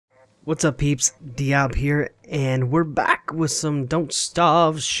What's up, peeps? Diab here, and we're back with some Don't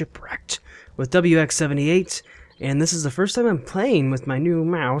Starve Shipwrecked with WX78, and this is the first time I'm playing with my new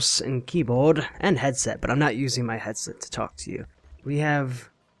mouse and keyboard and headset, but I'm not using my headset to talk to you. We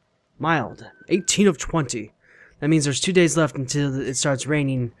have mild, 18 of 20. That means there's 2 days left until it starts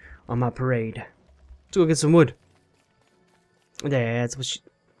raining on my parade. Let's go get some wood. That's what she...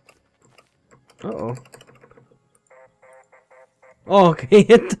 Uh-oh. Oh, okay.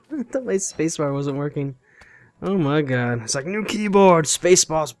 I thought my spacebar wasn't working. Oh my god. It's like, new keyboard.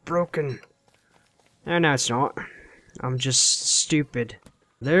 Spacebar's broken. Oh, no, it's not. I'm just stupid.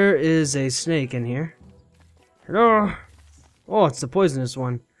 There is a snake in here. Hello? Oh, it's the poisonous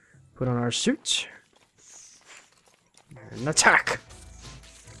one. Put on our suit. And attack!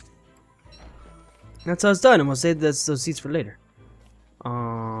 That's how it's done, and we'll save those seats for later.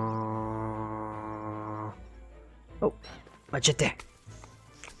 Oh. Machete.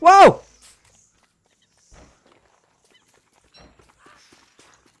 Whoa!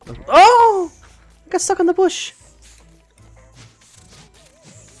 Oh! I got stuck on the bush.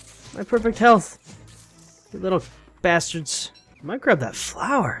 My perfect health. You little bastards. I might grab that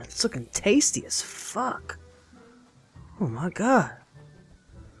flower. It's looking tasty as fuck. Oh my god.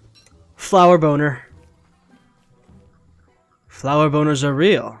 Flower boner. Flower boners are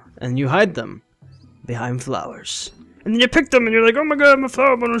real, and you hide them behind flowers. And then you pick them and you're like, oh my god, my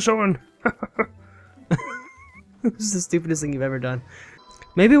flower boner showing. This is the stupidest thing you've ever done.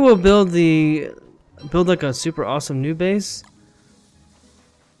 Maybe we'll build like a super awesome new base.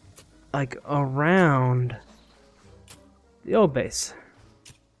 Like around the old base.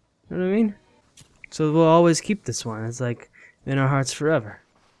 You know what I mean? So we'll always keep this one. It's like in our hearts forever.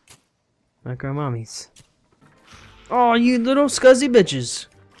 Like our mommies. Oh, you little scuzzy bitches.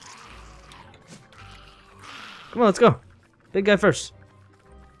 Come on, let's go. Big guy first.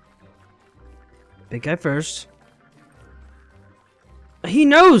 Big guy first. He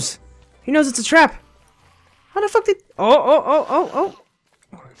knows! He knows it's a trap! How the fuck did... Oh!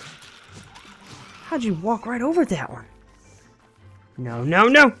 How'd you walk right over that one? No!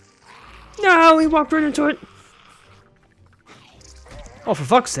 No, he walked right into it! Oh, for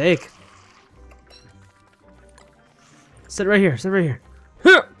fuck's sake. Sit right here,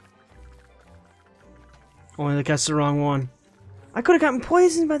 Huh! Only I cast the wrong one. I could have gotten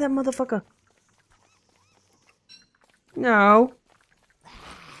poisoned by that motherfucker. No.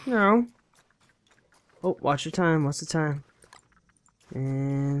 Oh, watch your time. What's the time?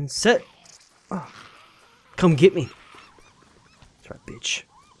 And set. Oh. Come get me. That's right, bitch.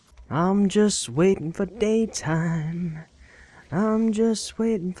 I'm just waiting for daytime. I'm just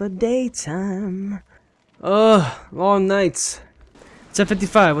waiting for daytime. Long nights. It's at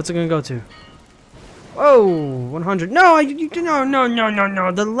 55. What's it gonna go to? Whoa, 100. No,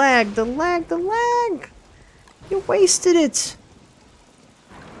 no. The lag. You wasted it.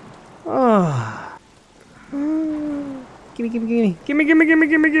 Oh. Gimme. See,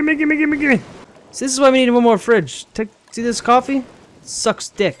 this is why we need one more fridge. See this coffee? Sucks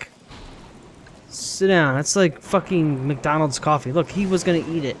dick. Sit down. That's like fucking McDonald's coffee. Look, he was gonna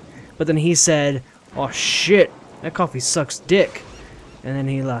eat it, but then he said, "Oh shit, that coffee sucks dick," and then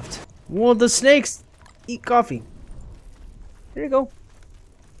he left. Well, the snakes eat coffee. There you go.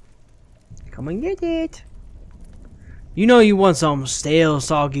 Come and get it. You know you want some stale,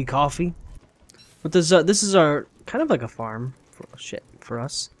 soggy coffee. But this is our kind of like a farm for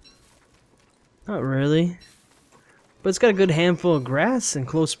us. Not really, but it's got a good handful of grass in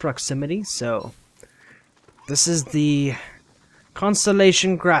close proximity. So this is the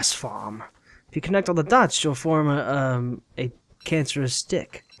Constellation Grass Farm. If you connect all the dots, you'll form a cancerous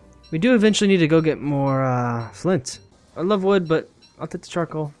stick. We do eventually need to go get more flint. I love wood, but I'll take the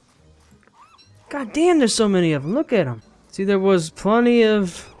charcoal. God damn, there's so many of them. Look at them. See, there was plenty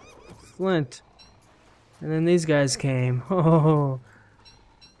of flint. And then these guys came. Oh,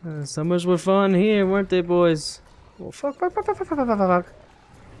 summers were fun here, weren't they, boys? Oh, fuck.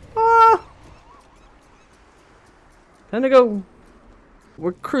 Oh! Time to go.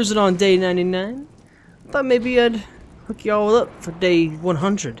 We're cruising on day 99. Thought maybe I'd hook y'all up for day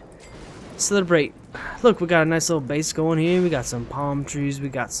 100. Celebrate. Look, we got a nice little base going here. We got some palm trees. We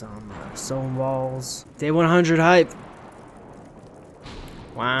got some stone walls. Day 100 hype.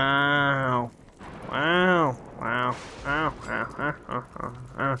 Wow.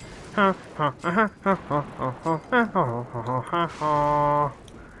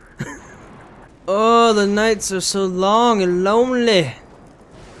 Oh, the nights are so long and lonely.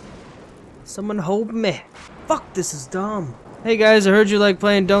 Someone hold me. Fuck, this is dumb. Hey guys, I heard you like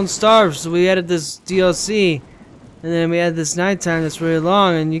playing Don't Starve, so we added this DLC. And then we had this nighttime that's really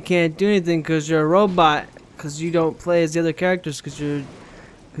long, and you can't do anything because you're a robot. Because you don't play as the other characters because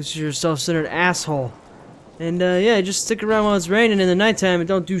you're a self-centered asshole. And yeah, just stick around while it's raining in the nighttime and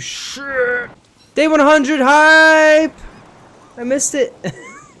don't do shit. Day 100 hype! I missed it.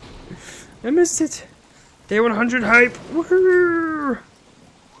 I missed it. Day 100 hype. Woohoo!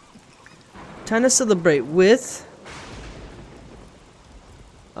 Time to celebrate with...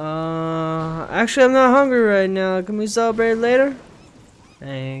 Actually, I'm not hungry right now. Can we celebrate later?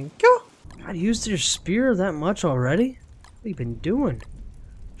 Thank you. God, you used your spear that much already? What have you been doing?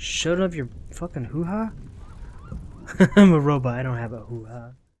 Showed up your fucking hoo-ha? I'm a robot. I don't have a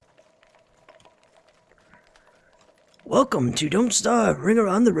hoo-ha. Welcome to Don't Starve, Ring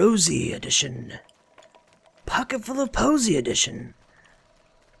Around the Rosie edition. Pocket full of Posy edition.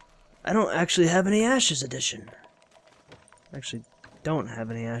 I don't actually have any ashes edition. Actually, don't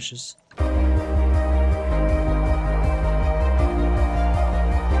have any ashes.